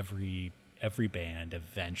 every band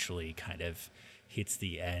eventually kind of hits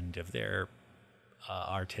the end of their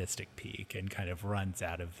artistic peak and kind of runs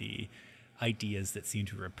out of the ideas that seem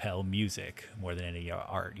to repel music more than any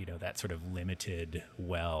art, that sort of limited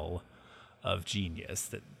well of genius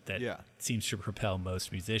that seems to propel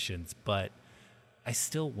most musicians. But I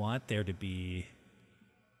still want there to be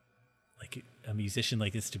a musician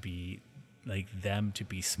like this, to be them to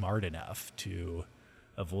be smart enough to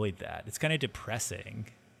avoid that. It's kind of depressing.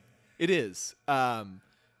 It is.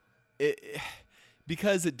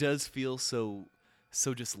 Because it does feel so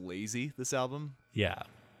just lazy, this album. Yeah.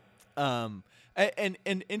 And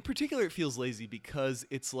in particular, it feels lazy because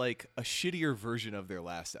it's like a shittier version of their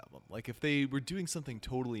last album. If they were doing something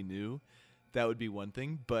totally new, that would be one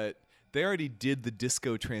thing, but they already did the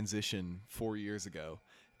disco transition 4 years ago.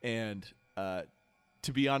 And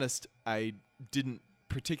to be honest, I didn't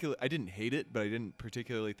hate it, but I didn't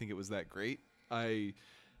particularly think it was that great. I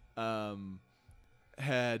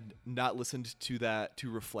had not listened to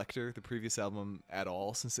Reflector, the previous album, at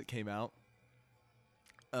all since it came out,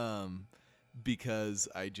 because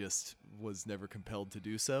I just was never compelled to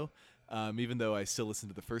do so, even though I still listen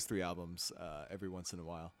to the first 3 albums every once in a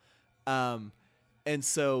while. And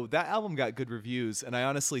so that album got good reviews, and I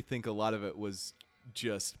honestly think a lot of it was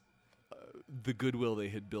just the goodwill they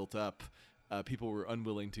had built up. People were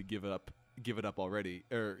unwilling to give it up already,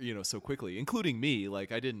 or so quickly, including me.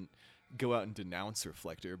 I didn't go out and denounce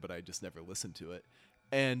Reflector, but I just never listened to it.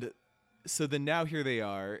 And so then now here they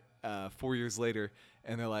are, 4 years later,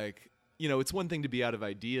 and they're like, it's one thing to be out of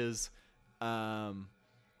ideas,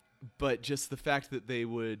 but just the fact that they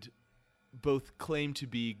would both claim to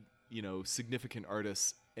be, significant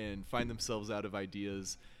artists and find themselves out of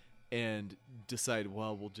ideas and decide,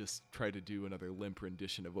 well, we'll just try to do another limp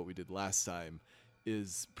rendition of what we did last time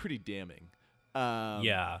is pretty damning.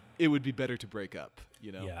 It would be better to break up,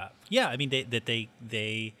 Yeah. I mean,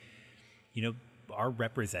 they are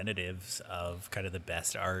representatives of kind of the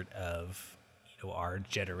best art of our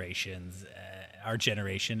generation,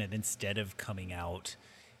 and instead of coming out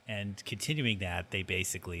and continuing that, they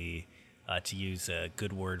basically, to use a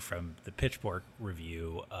good word from the Pitchfork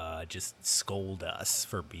review, just scold us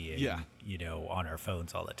for being on our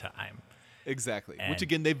phones all the time. Exactly. And which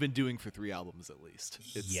again they've been doing for 3 albums at least.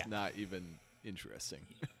 It's not even interesting.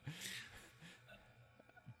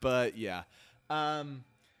 But yeah.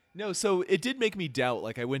 No, so it did make me doubt.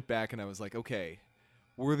 Like I went back and I was like, okay,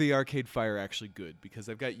 were the Arcade Fire actually good? Because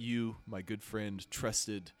I've got you, my good friend,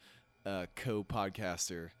 trusted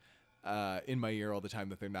co-podcaster, in my ear all the time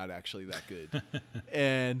that they're not actually that good.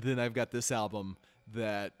 And then I've got this album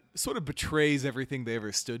that sort of betrays everything they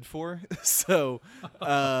ever stood for. So,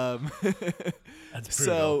 That's brutal.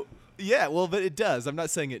 so yeah, well, but it does. I'm not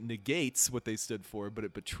saying it negates what they stood for, but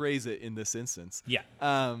it betrays it in this instance. Yeah.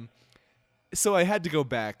 So I had to go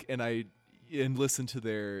back and listen to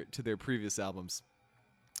their previous albums.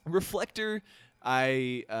 Reflector,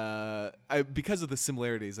 I because of the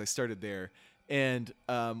similarities, I started there. And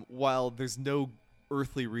while there's no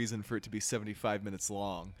earthly reason for it to be 75 minutes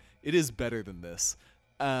long, it is better than this,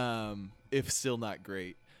 if still not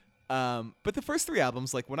great. But the first 3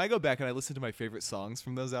 albums, like when I go back and I listen to my favorite songs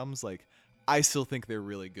from those albums, like I still think they're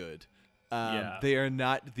really good. They are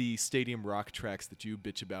not the stadium rock tracks that you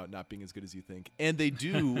bitch about not being as good as you think. And they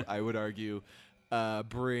do, I would argue,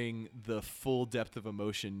 bring the full depth of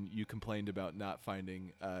emotion you complained about not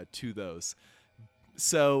finding to those.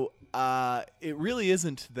 So it really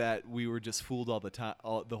isn't that we were just fooled all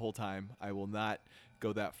the whole time. I will not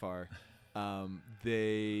go that far.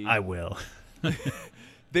 I will.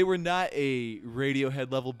 They were not a Radiohead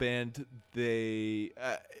level band. They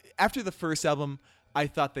after the first album, I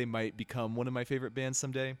thought they might become one of my favorite bands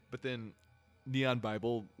someday. But then Neon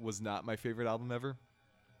Bible was not my favorite album ever.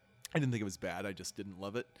 I didn't think it was bad. I just didn't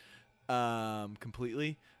love it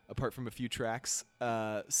completely, apart from a few tracks.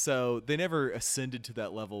 So they never ascended to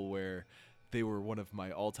that level where they were one of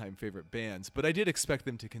my all-time favorite bands. But I did expect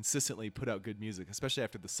them to consistently put out good music, especially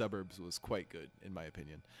after The Suburbs was quite good, in my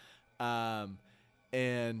opinion.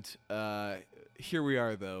 And here we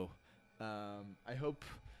are, though. I hope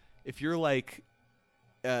if you're like...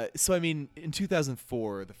 so, I mean, in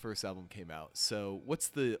 2004, the first album came out. So what's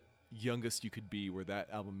the youngest you could be where that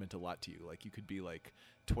album meant a lot to you? Like, you could be, like,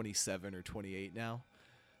 27 or 28 now?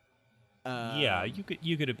 Yeah,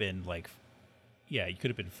 you could have been, like... Yeah, you could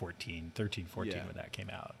have been 13, 14 when that came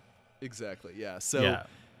out. Exactly, yeah. So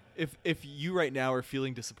if you right now are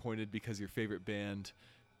feeling disappointed because your favorite band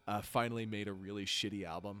finally made a really shitty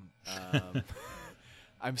album,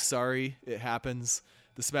 I'm sorry, it happens.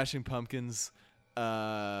 The Smashing Pumpkins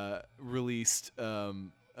released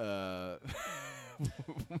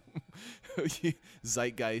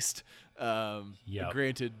Zeitgeist.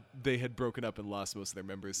 Granted, they had broken up and lost most of their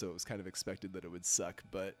members, so it was kind of expected that it would suck,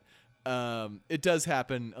 but it does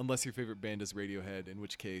happen unless your favorite band is Radiohead, in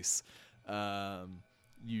which case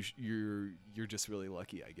you're just really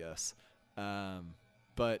lucky, I guess.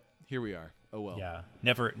 But here we are. Oh well. Yeah.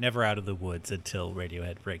 Never out of the woods until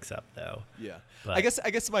Radiohead breaks up, though. Yeah. But I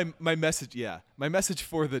guess my message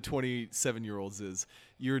for the 27-year-olds is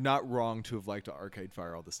you're not wrong to have liked Arcade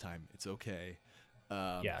Fire all this time. It's okay.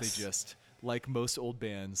 Yes. They just, like most old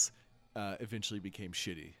bands, eventually became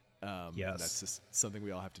shitty. Yes. And that's just something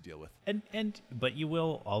we all have to deal with. But you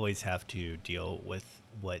will always have to deal with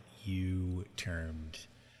what you termed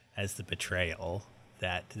as the betrayal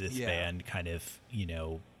that this band kind of,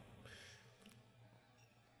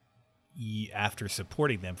 after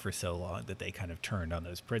supporting them for so long, that they kind of turned on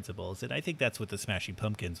those principles. And I think that's what the Smashing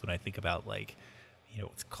Pumpkins, when I think about, like,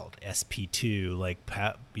 what's called SP2, like,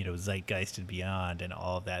 Zeitgeist and Beyond, and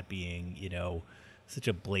all of that being, such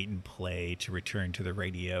a blatant play to return to the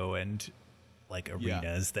radio and, like,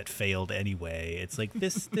 arenas that failed anyway. It's like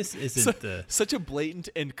this isn't such a blatant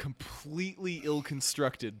and completely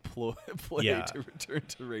ill-constructed play to return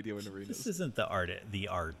to radio and arenas. This isn't the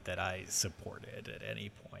art that I supported at any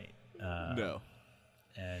point. No.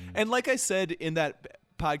 And like I said in that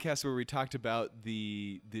podcast where we talked about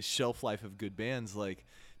the shelf life of good bands, like,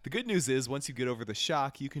 The good news is once you get over the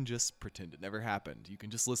shock, you can just pretend it never happened. You can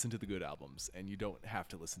just listen to the good albums, and you don't have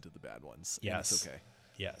to listen to the bad ones. And Yes. it's okay.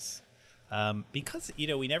 Yes. Because,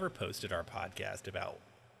 we never posted our podcast about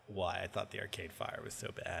why I thought the Arcade Fire was so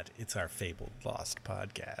bad. It's our Fabled Lost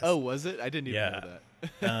podcast. Oh, was it? I didn't even Yeah. know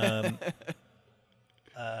that.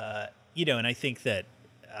 And I think that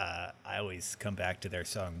I always come back to their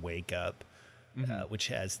song Wake Up, which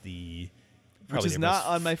has Which is not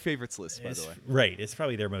on my favorites list, by the way. Right. It's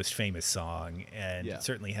probably their most famous song, and Yeah. it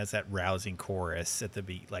certainly has that rousing chorus at the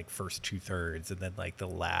beat, like first 2/3, and then like the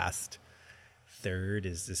last third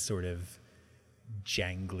is this sort of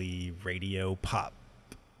jangly radio pop,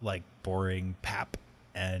 like boring pap.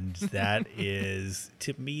 And that is,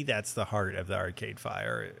 to me, that's the heart of the Arcade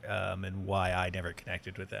Fire, and why I never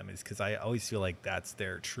connected with them is because I always feel like that's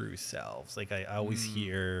their true selves. Like I always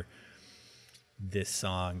hear this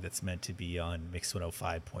song that's meant to be on Mix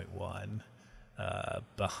 105.1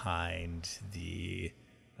 behind the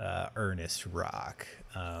earnest rock.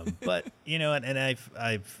 But and I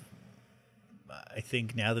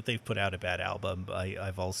think now that they've put out a bad album,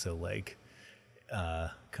 I've also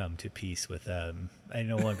come to peace with them. I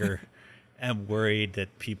no longer am worried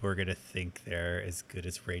that people are going to think they're as good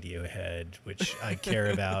as Radiohead, which I care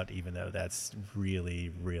about, even though that's really,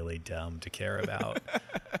 really dumb to care about.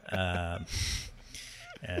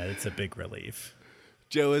 It's a big relief.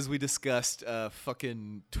 Joe, as we discussed,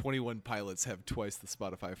 fucking 21 Pilots have twice the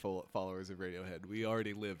Spotify followers of Radiohead. We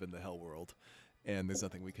already live in the hell world, and there's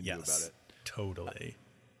nothing we can do about it. Totally.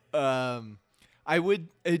 I would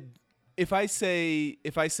if I say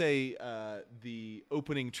the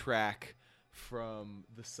opening track from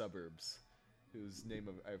The Suburbs, whose name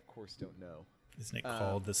I of course don't know. Isn't it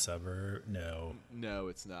called The Suburb? No. No,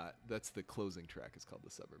 it's not. That's the closing track. It's called The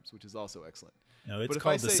Suburbs, which is also excellent. No, it's But if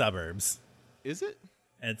called I The say- Suburbs. Is it?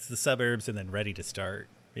 And it's The Suburbs and then Ready to Start.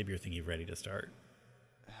 Maybe you're thinking of Ready to Start.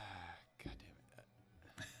 God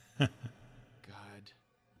damn it. God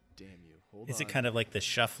damn you. Hold on. Is it kind of like the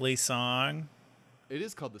shuffly song? It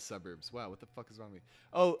is called The Suburbs. Wow, what the fuck is wrong with me?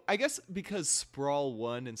 Oh, I guess because Sprawl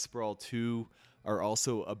 1 and Sprawl 2 are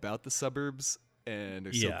also about the suburbs and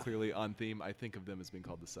are so Yeah. clearly on theme, I think of them as being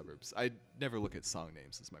called The Suburbs. I never look at song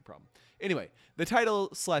names, is my problem. Anyway, the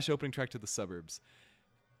title / opening track to The Suburbs,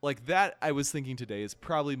 like that I was thinking today is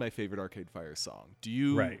probably my favorite Arcade Fire song. Do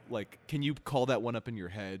you, Right. can you call that one up in your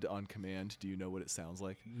head on command? Do you know what it sounds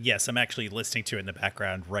like? Yes, I'm actually listening to it in the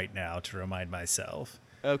background right now to remind myself.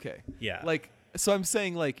 Okay. Yeah. So I'm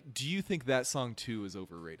saying, do you think that song too is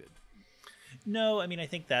overrated? No, I mean, I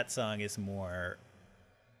think that song is more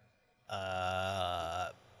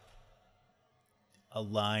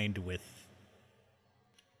aligned with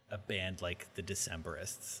a band like the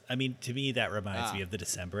Decemberists. I mean, to me, that reminds me of the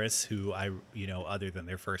Decemberists, who other than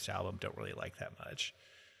their first album, don't really like that much.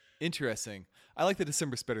 Interesting. I like the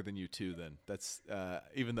Decemberists better than you too. Then that's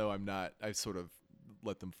even though I'm not, I sort of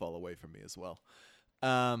let them fall away from me as well.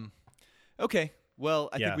 Okay. Well,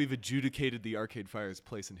 I think we've adjudicated the Arcade Fire's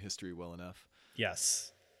place in history well enough.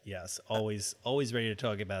 Yes. Always ready to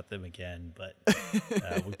talk about them again, but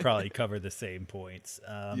we probably cover the same points.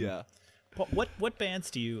 Yeah. What bands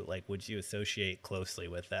do you would you associate closely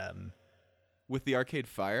with them? With the Arcade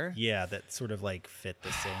Fire? Yeah, that sort of fit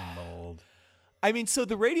the same mold. I mean, so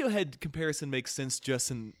the Radiohead comparison makes sense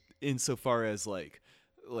just insofar as like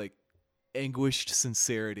anguished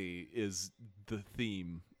sincerity is the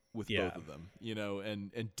theme with both of them,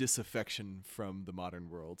 and disaffection from the modern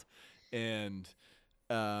world, and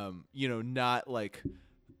not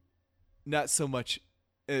so much.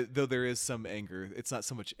 Though there is some anger, it's not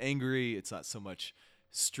so much angry. It's not so much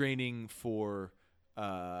straining for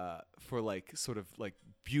sort of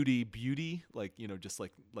beauty, just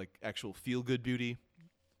like actual feel good beauty.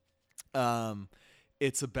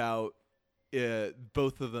 It's about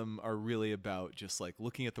both of them are really about just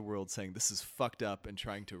looking at the world, saying this is fucked up, and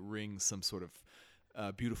trying to wring some sort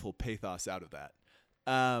of beautiful pathos out of that.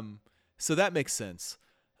 So that makes sense.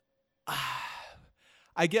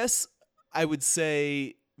 I guess I would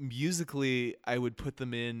say musically, I would put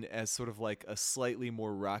them in as sort of a slightly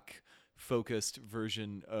more rock-focused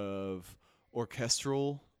version of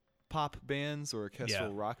orchestral pop bands or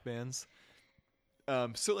orchestral rock bands.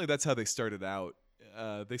 Certainly, that's how they started out.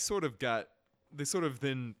 They sort of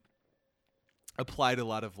then applied a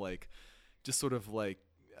lot of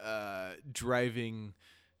driving.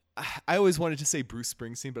 I always wanted to say Bruce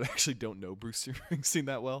Springsteen, but I actually don't know Bruce Springsteen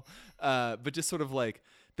that well. But just sort of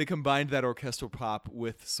they combined that orchestral pop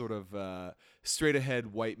with sort of straight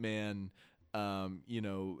ahead white man,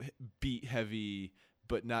 beat heavy,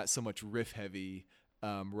 but not so much riff heavy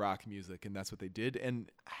rock music. And that's what they did. And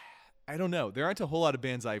I don't know. There aren't a whole lot of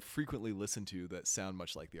bands I frequently listen to that sound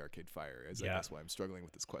much like the Arcade Fire. I guess why I'm struggling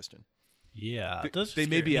with this question. Yeah, they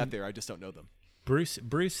may be out there. I just don't know them.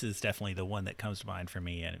 Bruce is definitely the one that comes to mind for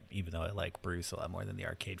me, and even though I like Bruce a lot more than the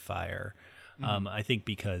Arcade Fire, I think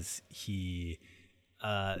because he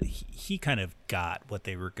kind of got what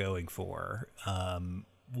they were going for,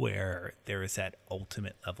 where there was that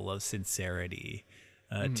ultimate level of sincerity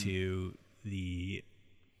to the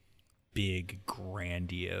big,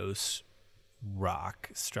 grandiose rock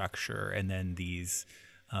structure, and then these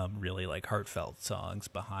really like heartfelt songs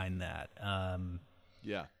behind that.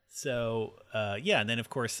 Yeah. So, and then of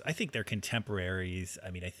course, I think they're contemporaries.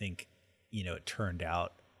 I mean, I think, it turned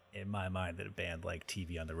out in my mind that a band like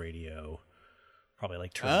TV on the Radio probably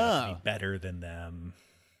like turned out to be better than them.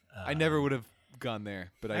 I never would have gone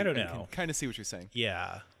there, but I don't know. I can kind of see what you're saying.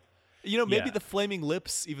 Yeah. Maybe the Flaming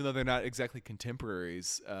Lips, even though they're not exactly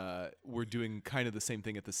contemporaries, were doing kind of the same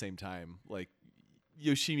thing at the same time. Like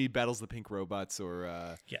Yoshimi Battles the Pink Robots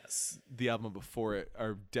or yes, the album before it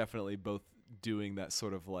are definitely both doing that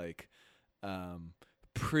sort of like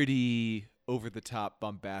pretty over-the-top,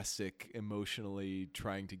 bombastic, emotionally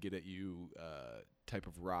trying to get at you type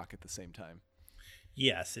of rock at the same time.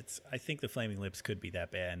 Yes, I think the Flaming Lips could be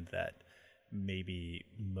that band that maybe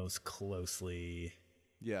most closely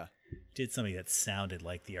did something that sounded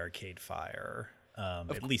like the Arcade Fire,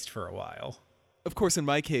 at least for a while. Of course, in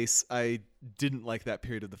my case, I didn't like that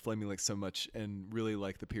period of the Flaming Lips so much and really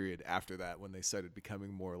liked the period after that when they started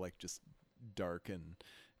becoming more like just dark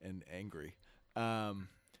and angry. The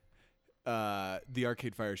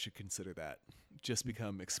Arcade Fire should consider that. Just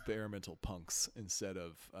become experimental punks instead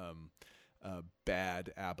of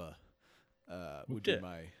bad ABBA would be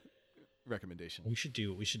my recommendation. We should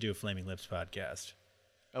do a Flaming Lips podcast.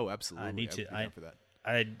 Oh, absolutely. I need to. For that.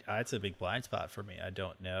 It's a big blind spot for me. I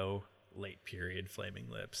don't know late period Flaming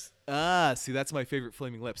Lips. See, that's my favorite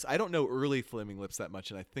Flaming Lips. I don't know early Flaming Lips that much,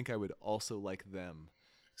 and I think I would also like them.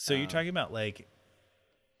 So you're talking about like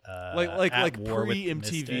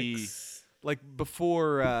pre-MTV, like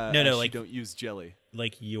before. No, like don't use jelly.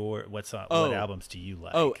 Like what albums do you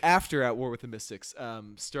like? Oh, after At War with the Mystics,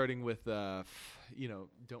 starting with don't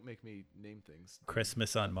make me name things.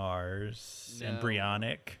 Christmas on Mars, No.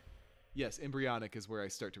 Embryonic. Yes, Embryonic is where I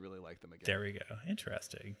start to really like them again. There we go.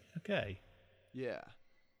 Interesting. Okay. Yeah.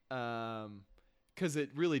 Because it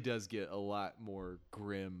really does get a lot more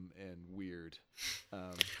grim and weird.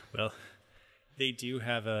 Well, they do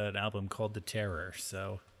have an album called The Terror,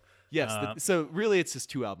 so... Yes, so really it's just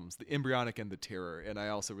two albums, The Embryonic and The Terror, and I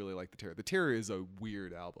also really like The Terror. The Terror is a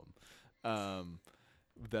weird album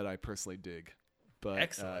that I personally dig. But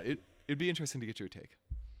excellent. It'd be interesting to get your take.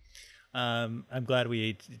 I'm glad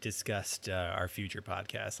we discussed our future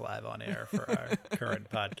podcast live on air for our current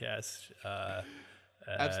podcast.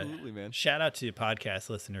 Absolutely, man. Shout out to podcast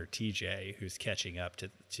listener TJ, who's catching up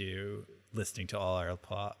to listening to all our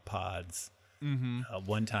pods. Mm-hmm.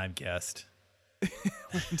 One-time guest.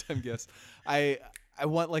 One-time guest. I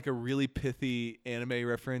want like a really pithy anime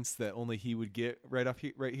reference that only he would get right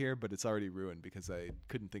here, but it's already ruined because I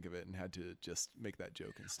couldn't think of it and had to just make that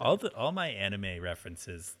joke instead. All my anime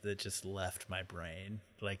references that just left my brain.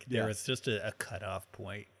 Like there was just a cutoff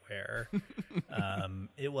point where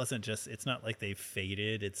it wasn't just. It's not like they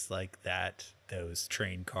faded. It's like that those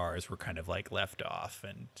train cars were kind of like left off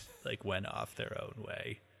and like went off their own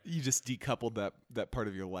way. You just decoupled that part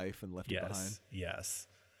of your life and left it behind. Yes.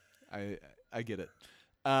 I get it.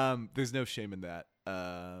 There's no shame in that.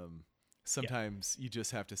 Sometimes you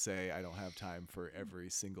just have to say, I don't have time for every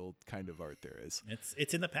single kind of art there is.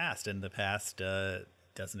 It's in the past, and the past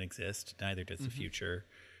doesn't exist. Neither does the future.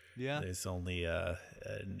 Yeah. There's only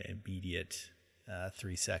an immediate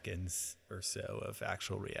 3 seconds or so of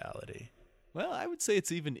actual reality. Well, I would say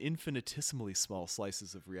it's even infinitesimally small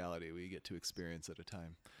slices of reality we get to experience at a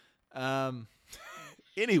time.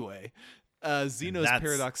 Anyway, Zeno's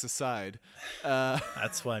paradox aside.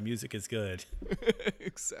 That's why music is good.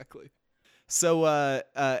 Exactly. So,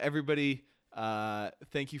 everybody,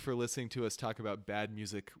 thank you for listening to us talk about bad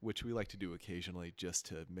music, which we like to do occasionally just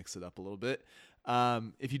to mix it up a little bit.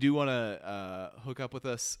 If you do want to hook up with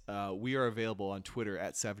us, we are available on Twitter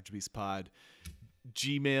at SavageBeastPod,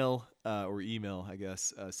 Gmail or email, I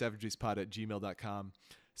guess, savagebeastpod@gmail.com.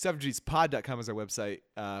 SavageBeastPod.com is our website.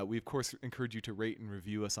 We, of course, encourage you to rate and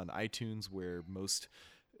review us on iTunes, where most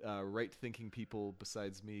right-thinking people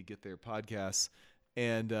besides me get their podcasts.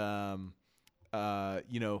 And,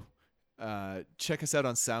 check us out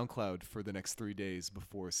on SoundCloud for the next 3 days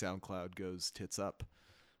before SoundCloud goes tits up.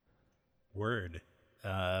 Word.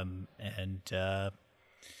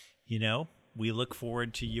 we look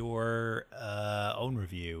forward to your own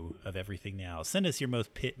review of Everything Now. Send us your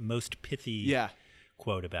most pithy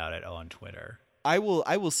quote about it on Twitter. I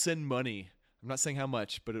will send money. I'm not saying how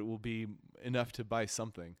much, but it will be enough to buy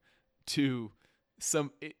something to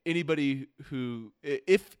anybody who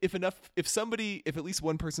if at least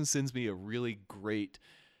one person sends me a really great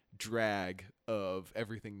drag of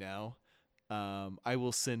Everything Now, I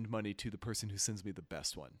will send money to the person who sends me the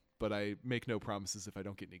best one. But I make no promises. If I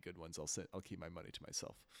don't get any good ones, I'll keep my money to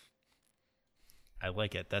myself. I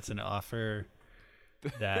like it. That's an offer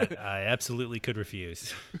that I absolutely could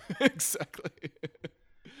refuse. Exactly.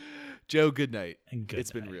 Joe, good night. And good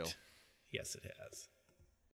It's night. been real. Yes, it has.